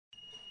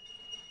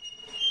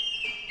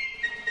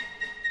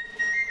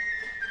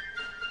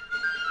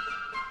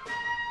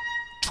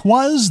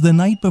'Twas the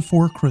night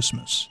before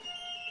Christmas,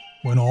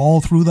 when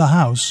all through the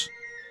house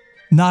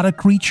not a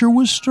creature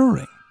was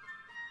stirring,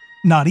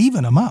 not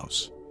even a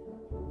mouse.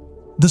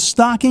 The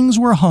stockings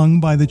were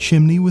hung by the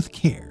chimney with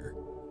care,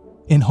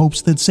 in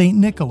hopes that St.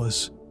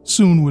 Nicholas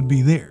soon would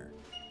be there.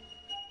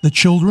 The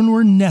children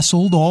were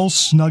nestled all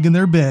snug in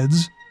their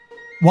beds,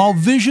 while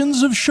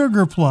visions of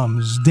sugar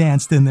plums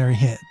danced in their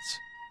heads.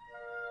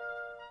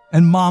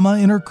 And Mama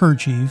in her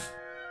kerchief,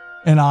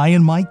 and I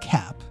in my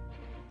cap,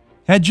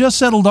 had just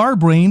settled our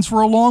brains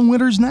for a long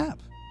winter's nap,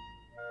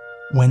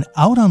 when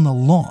out on the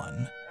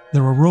lawn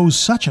there arose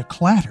such a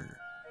clatter,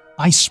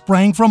 I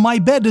sprang from my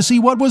bed to see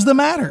what was the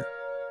matter.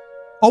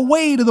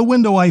 Away to the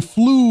window I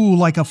flew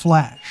like a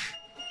flash,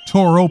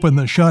 tore open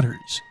the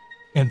shutters,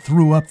 and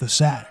threw up the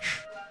sash.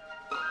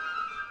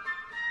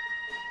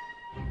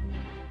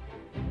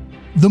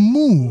 The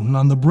moon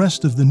on the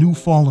breast of the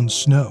new-fallen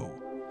snow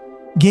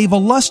gave a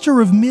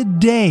luster of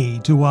midday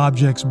to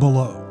objects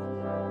below,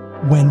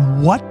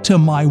 when what to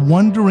my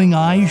wondering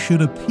eyes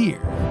should appear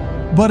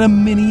but a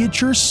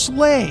miniature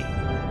sleigh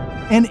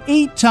and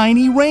 8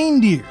 tiny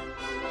reindeer,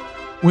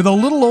 with a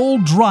little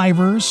old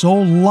driver so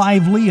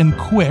lively and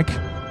quick,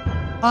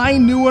 I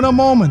knew in a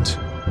moment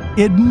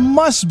it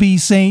must be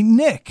St.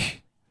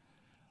 Nick.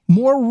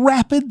 More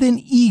rapid than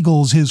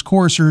eagles his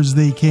coursers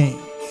they came,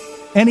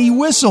 and he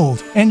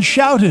whistled and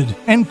shouted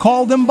and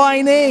called them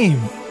by name.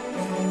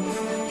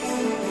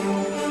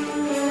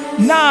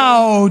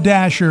 Now,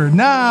 Dasher,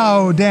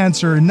 now,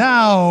 Dancer,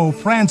 now,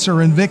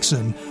 Prancer and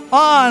Vixen,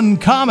 on,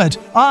 Comet,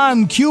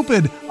 on,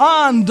 Cupid,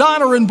 on,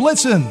 Donner and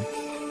Blitzen.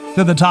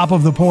 To the top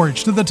of the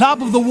porch, to the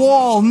top of the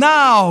wall,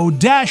 now,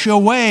 dash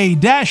away,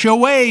 dash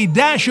away,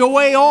 dash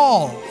away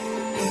all.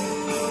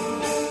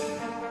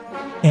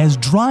 As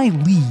dry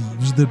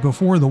leaves that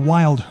before the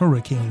wild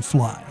hurricane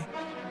fly,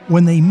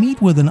 when they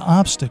meet with an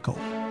obstacle,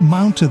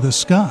 mount to the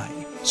sky,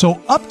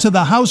 so up to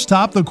the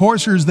housetop the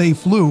coursers they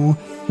flew,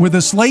 with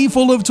a sleigh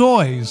full of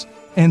toys,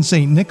 and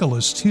St.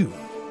 Nicholas too.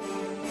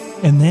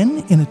 And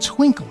then, in a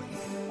twinkling,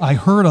 I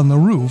heard on the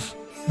roof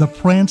the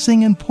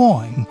prancing and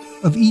pawing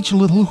of each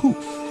little hoof.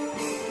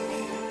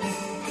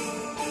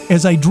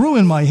 As I drew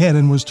in my head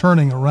and was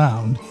turning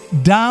around,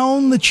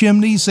 down the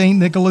chimney St.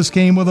 Nicholas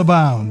came with a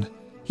bound.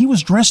 He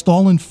was dressed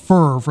all in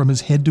fur from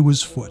his head to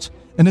his foot,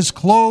 and his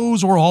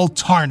clothes were all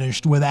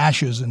tarnished with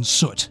ashes and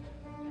soot.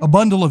 A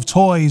bundle of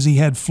toys he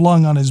had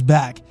flung on his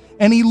back,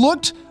 and he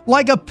looked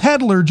like a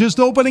peddler just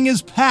opening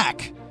his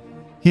pack.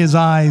 His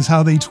eyes,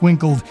 how they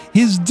twinkled,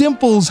 his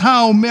dimples,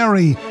 how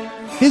merry.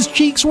 His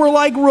cheeks were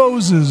like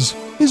roses,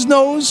 his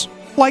nose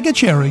like a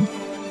cherry.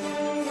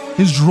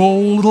 His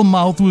droll little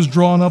mouth was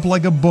drawn up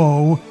like a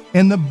bow,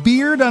 and the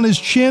beard on his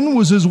chin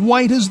was as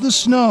white as the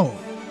snow.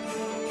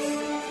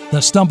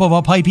 The stump of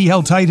a pipe he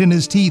held tight in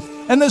his teeth,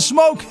 and the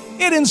smoke,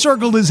 it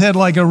encircled his head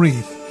like a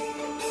wreath.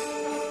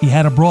 He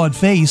had a broad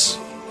face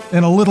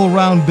and a little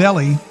round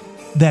belly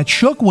that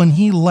shook when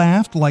he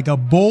laughed like a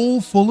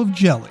bowl full of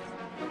jelly.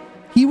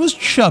 He was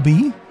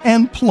chubby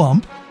and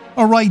plump,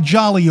 a right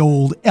jolly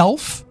old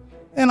elf,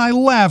 and I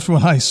laughed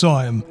when I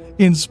saw him,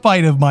 in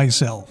spite of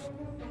myself.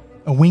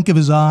 A wink of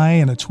his eye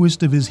and a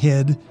twist of his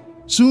head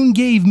soon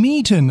gave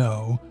me to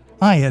know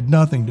I had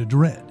nothing to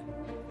dread.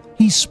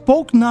 He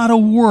spoke not a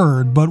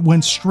word, but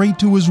went straight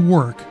to his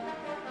work,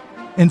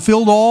 and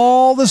filled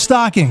all the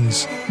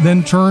stockings,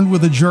 then turned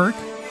with a jerk,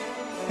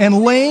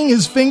 and laying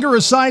his finger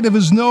aside of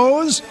his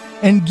nose,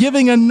 and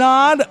giving a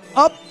nod,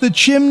 up the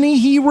chimney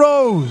he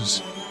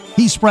rose.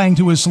 He sprang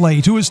to his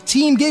sleigh, to his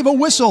team gave a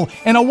whistle,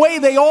 and away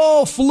they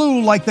all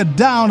flew like the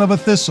down of a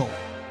thistle.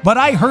 But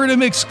I heard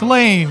him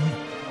exclaim,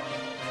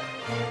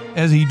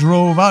 as he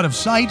drove out of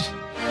sight,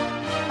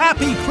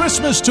 "Happy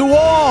Christmas to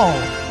all,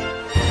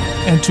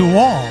 and to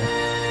all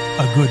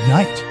a good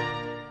night."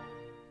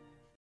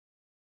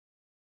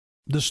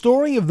 The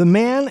story of the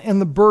man and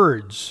the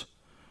birds,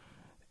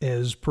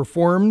 as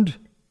performed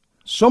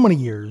so many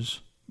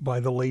years by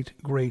the late,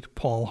 great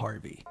Paul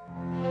Harvey.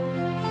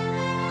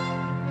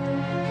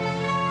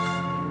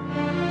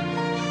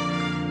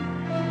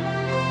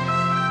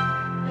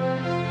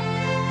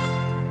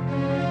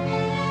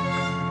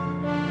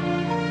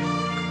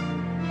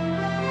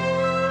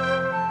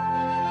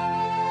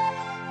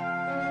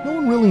 No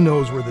one really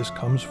knows where this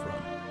comes from.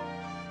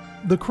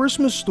 The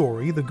Christmas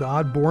story, the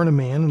God born a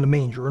man in a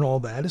manger and all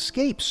that,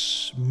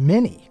 escapes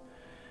many.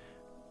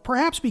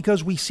 Perhaps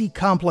because we seek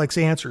complex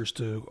answers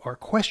to our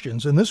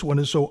questions, and this one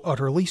is so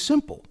utterly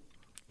simple.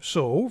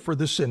 So, for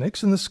the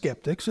cynics and the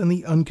skeptics and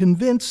the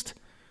unconvinced,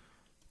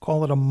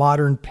 call it a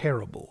modern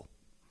parable.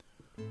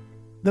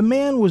 The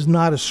man was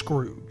not a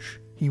Scrooge.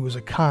 He was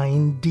a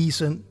kind,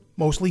 decent,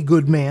 mostly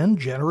good man,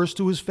 generous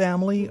to his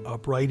family,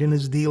 upright in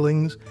his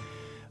dealings,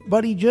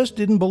 but he just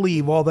didn't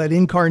believe all that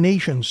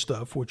incarnation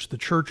stuff which the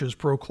churches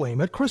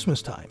proclaim at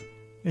Christmas time.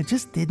 It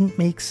just didn't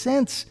make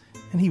sense,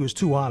 and he was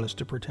too honest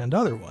to pretend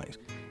otherwise.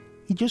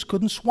 He just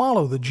couldn't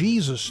swallow the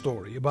Jesus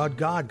story about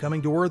God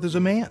coming to earth as a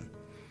man.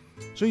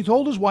 So he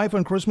told his wife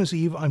on Christmas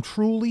Eve, "I'm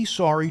truly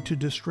sorry to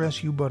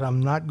distress you, but I'm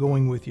not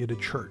going with you to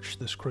church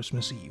this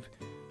Christmas Eve."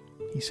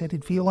 He said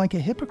he'd feel like a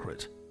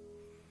hypocrite.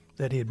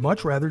 that he'd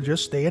much rather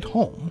just stay at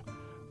home,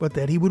 but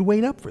that he would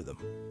wait up for them.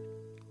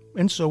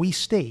 And so he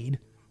stayed,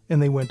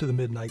 and they went to the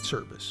midnight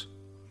service.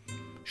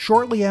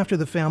 Shortly after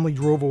the family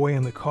drove away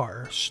in the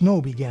car,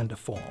 snow began to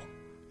fall,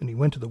 and he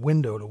went to the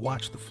window to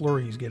watch the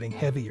flurries getting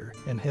heavier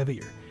and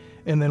heavier,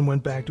 and then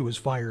went back to his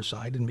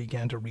fireside and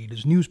began to read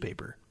his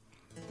newspaper.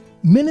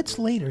 Minutes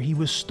later, he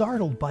was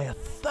startled by a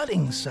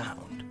thudding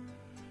sound.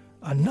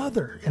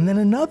 Another, and then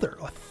another,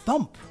 a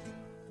thump,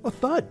 a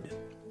thud.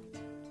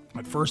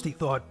 At first he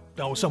thought,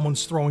 oh,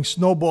 someone's throwing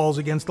snowballs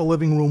against the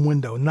living room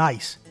window,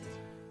 nice.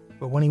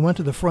 But when he went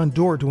to the front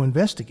door to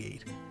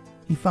investigate,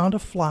 he found a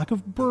flock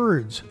of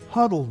birds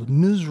huddled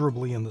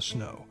miserably in the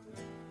snow.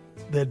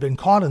 They had been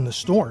caught in the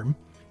storm,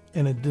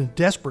 and in a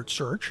desperate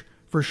search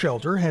for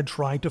shelter had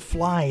tried to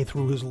fly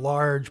through his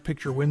large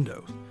picture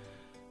windows.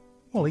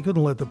 Well, he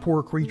couldn't let the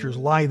poor creatures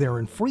lie there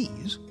and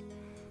freeze.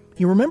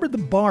 He remembered the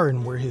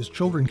barn where his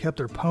children kept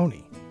their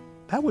pony.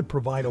 That would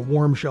provide a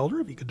warm shelter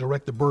if he could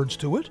direct the birds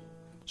to it.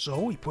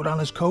 So he put on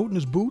his coat and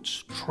his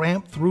boots,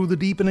 tramped through the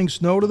deepening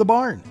snow to the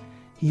barn.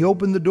 He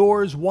opened the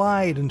doors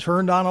wide and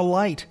turned on a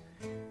light.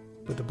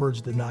 But the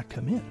birds did not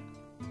come in.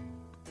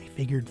 He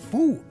figured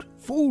food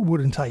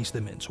would entice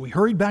them in. So he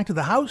hurried back to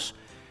the house,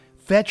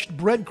 fetched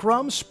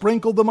breadcrumbs,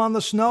 sprinkled them on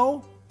the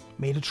snow,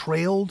 made a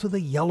trail to the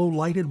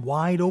yellow-lighted,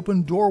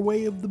 wide-open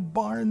doorway of the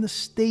barn, the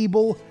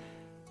stable.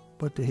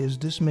 But to his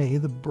dismay,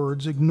 the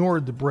birds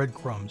ignored the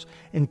breadcrumbs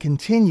and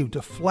continued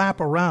to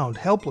flap around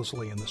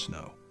helplessly in the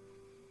snow.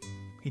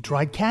 He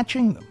tried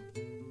catching them.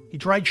 He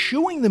tried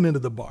shooing them into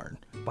the barn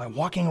by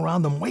walking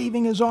around them,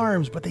 waving his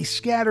arms, but they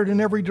scattered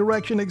in every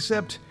direction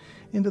except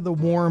into the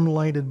warm,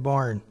 lighted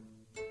barn.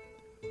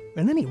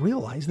 And then he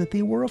realized that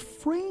they were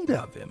afraid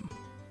of him.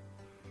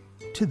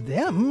 To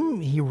them,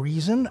 he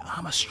reasoned,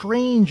 I'm a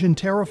strange and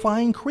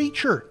terrifying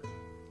creature.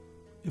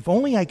 If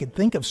only I could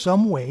think of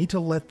some way to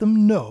let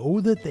them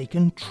know that they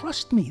can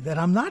trust me, that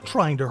I'm not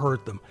trying to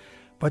hurt them,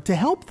 but to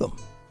help them.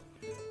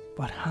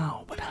 But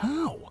how?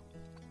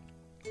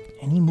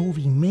 Any move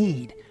he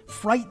made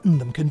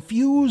frightened them,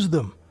 confused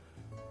them.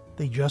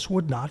 They just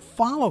would not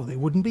follow. They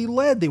wouldn't be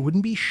led. They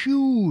wouldn't be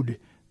shooed.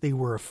 They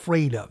were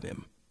afraid of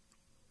him.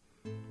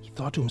 He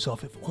thought to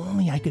himself, if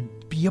only I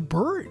could be a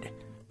bird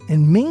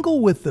and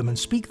mingle with them and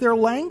speak their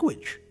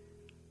language.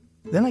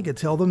 Then I could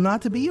tell them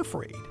not to be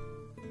afraid.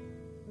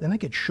 Then I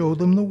could show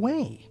them the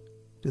way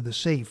to the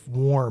safe,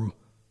 warm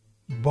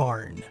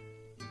barn.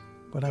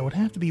 But I would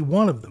have to be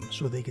one of them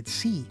so they could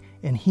see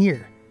and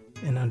hear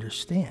and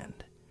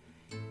understand.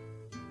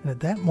 And at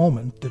that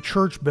moment, the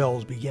church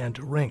bells began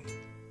to ring.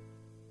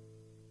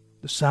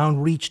 The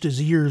sound reached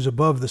his ears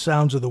above the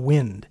sounds of the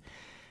wind,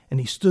 and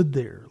he stood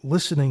there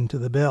listening to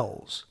the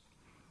bells.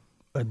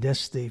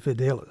 Adeste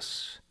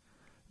Fidelis,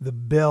 the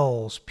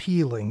bells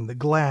pealing the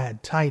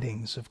glad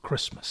tidings of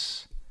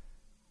Christmas.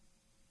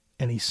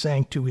 And he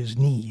sank to his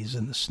knees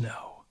in the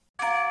snow.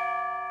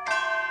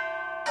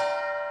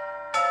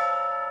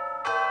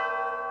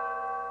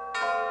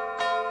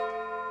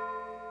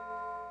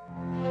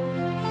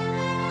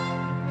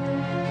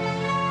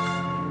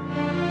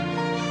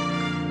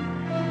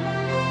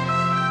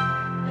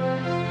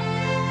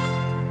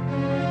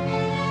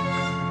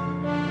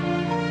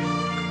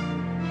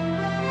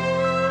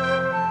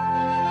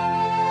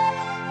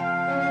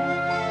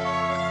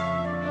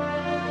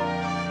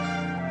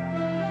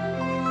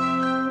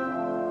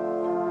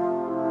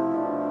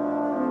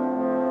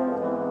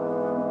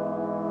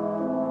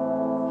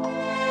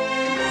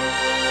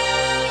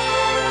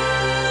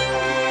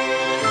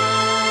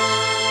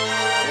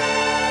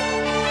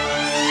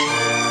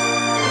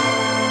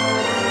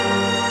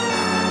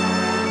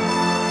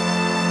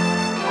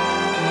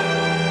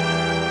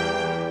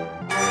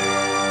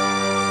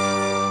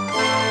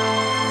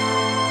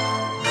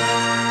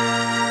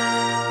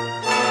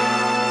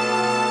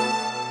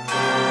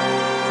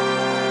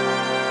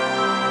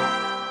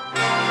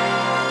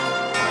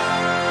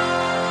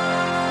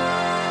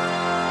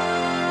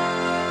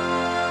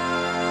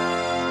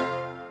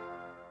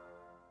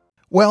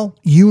 Well,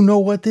 you know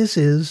what this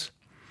is.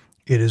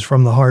 It is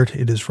from the heart,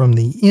 it is from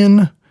the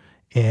inn,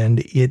 and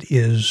it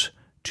is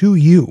to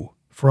you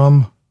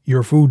from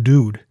your food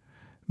dude.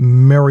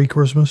 Merry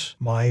Christmas.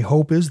 My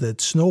hope is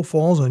that snow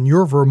falls on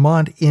your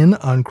Vermont inn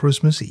on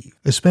Christmas Eve,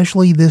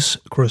 especially this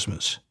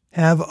Christmas.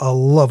 Have a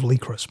lovely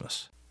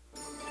Christmas.